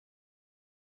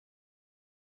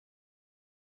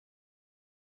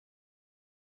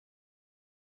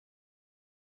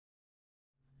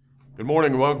Good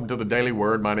morning and welcome to the Daily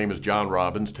Word. My name is John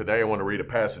Robbins. Today I want to read a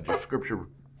passage of Scripture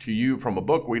to you from a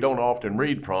book we don't often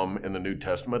read from in the New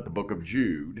Testament, the book of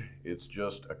Jude. It's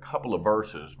just a couple of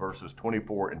verses, verses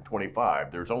 24 and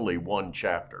 25. There's only one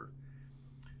chapter.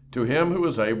 To him who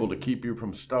is able to keep you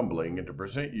from stumbling and to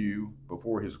present you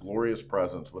before his glorious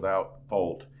presence without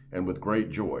fault and with great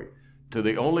joy, to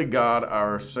the only God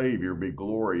our Savior be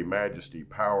glory, majesty,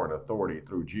 power, and authority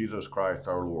through Jesus Christ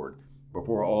our Lord,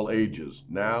 before all ages,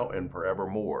 now and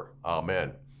forevermore.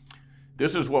 Amen.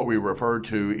 This is what we refer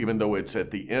to, even though it's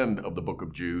at the end of the book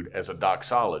of Jude, as a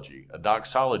doxology. A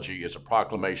doxology is a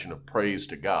proclamation of praise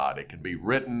to God. It can be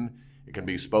written, it can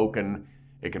be spoken,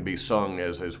 it can be sung,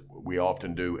 as we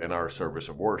often do in our service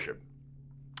of worship.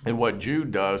 And what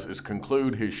Jude does is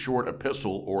conclude his short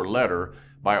epistle or letter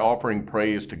by offering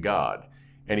praise to God.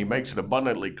 And he makes it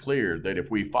abundantly clear that if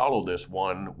we follow this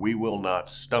one, we will not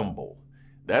stumble.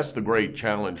 That's the great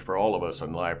challenge for all of us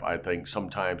in life, I think,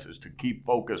 sometimes, is to keep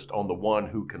focused on the one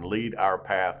who can lead our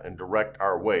path and direct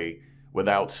our way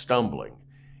without stumbling.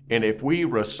 And if we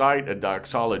recite a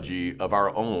doxology of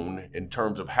our own in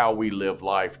terms of how we live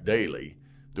life daily,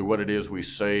 through what it is we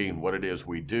say and what it is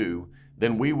we do,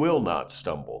 then we will not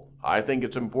stumble. I think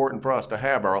it's important for us to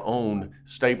have our own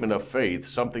statement of faith,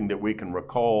 something that we can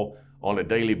recall on a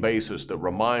daily basis that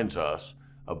reminds us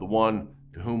of the one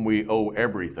to whom we owe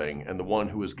everything and the one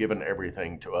who has given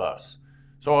everything to us.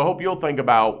 So I hope you'll think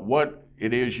about what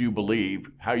it is you believe,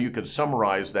 how you can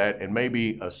summarize that in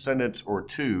maybe a sentence or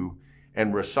two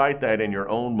and recite that in your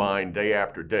own mind day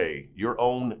after day, your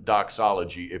own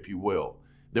doxology, if you will,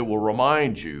 that will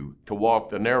remind you to walk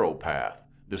the narrow path,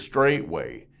 the straight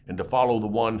way, and to follow the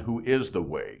one who is the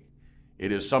way.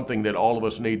 It is something that all of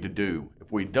us need to do. If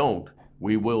we don't,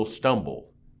 we will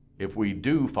stumble. If we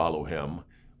do follow him,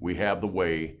 we have the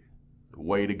way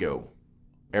to go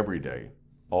every day,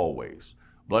 always.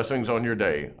 Blessings on your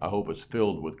day. I hope it's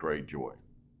filled with great joy.